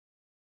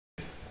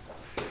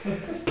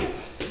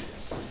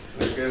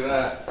Look at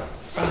that.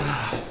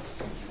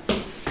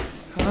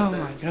 Oh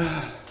my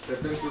God.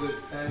 Step into the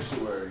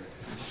sanctuary.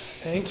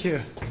 Thank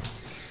you.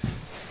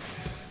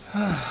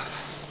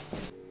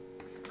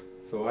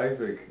 So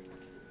Isaac,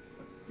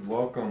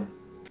 welcome.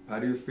 How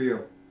do you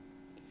feel?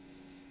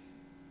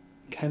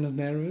 Kind of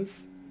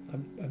nervous.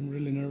 I'm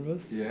really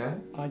nervous. Yeah?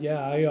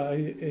 Yeah,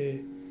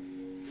 I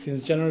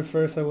since January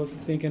 1st I was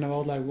thinking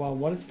about like, wow,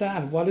 what is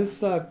that? What is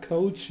the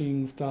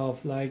coaching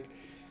stuff? Like,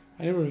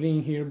 I never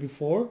been here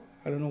before.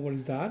 I don't know what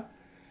is that.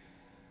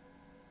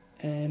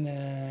 And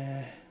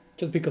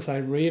just because I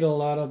read a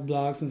lot of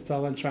blogs and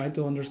stuff and trying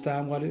to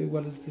understand what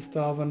is the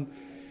stuff, and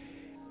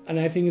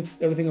I think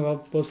it's everything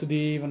about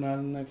positive, and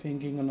I'm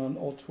thinking on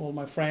all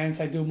my friends.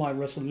 I do my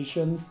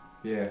resolutions.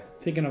 Yeah.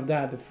 Thinking of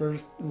that, the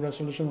first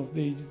resolution of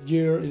the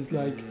year is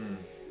like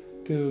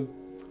to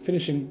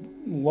finishing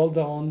well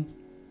done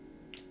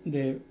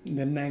the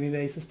 90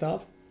 days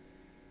stuff.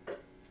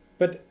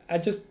 But I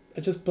just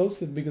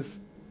posted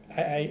because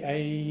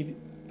I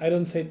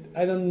don't say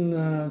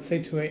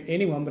to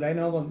anyone, but I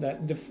know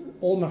that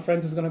all my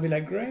friends is gonna be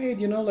like, great,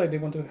 you know, like they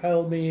want to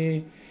help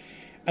me,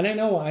 and I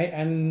know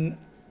and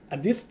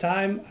at this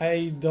time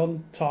I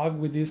don't talk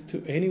with this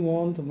to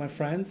anyone, to my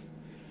friends,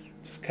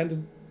 just kind of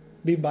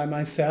be by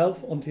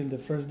myself until the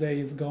first day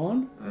is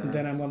gone, and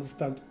then I'm gonna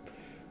start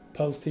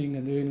posting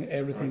and doing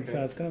everything. Okay.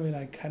 So it's gonna be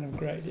like kind of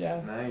great,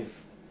 yeah.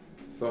 Nice.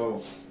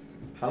 So,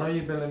 how long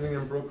you been living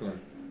in Brooklyn?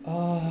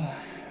 I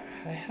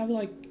have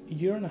like a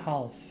year and a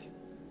half.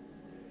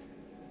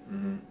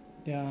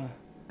 Yeah.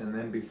 And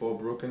then before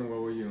Brooklyn, where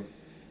were you?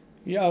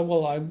 Yeah,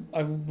 well,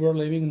 I were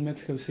living in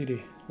Mexico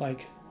City,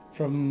 like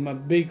from a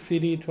big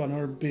city to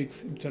another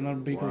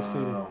bigger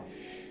city,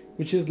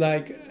 which is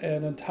like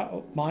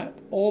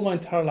all my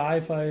entire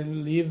life I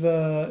live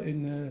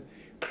in a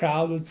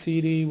crowded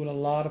city with a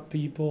lot of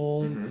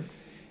people,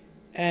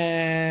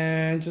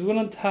 and just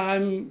one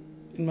time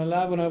in my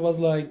life when I was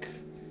like,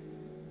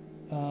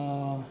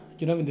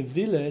 in the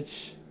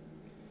village,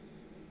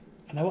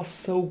 and I was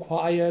so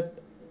quiet.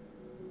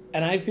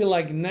 And I feel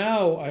like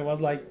now I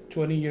was like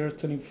 20 years,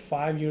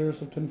 25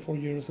 years or 24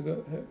 years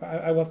ago.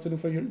 I was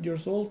 24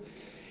 years old.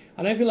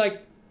 And I feel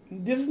like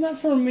this is not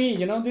for me,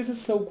 this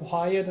is so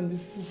quiet and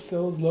this is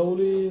so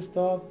slowly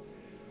stuff.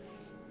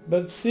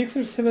 But 6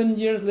 or 7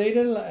 years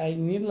later, I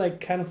need like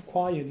kind of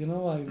quiet,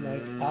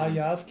 I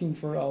asking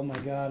for, oh my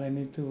God, I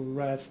need to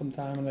rest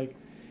sometime. And like,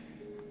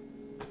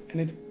 I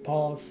need to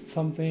pause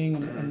something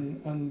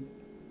and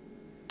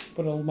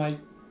put all my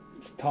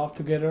stuff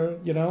together,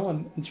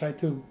 and try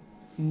to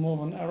move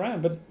on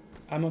around, but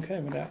I'm okay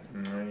with that.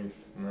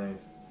 Nice.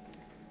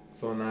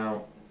 So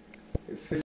now,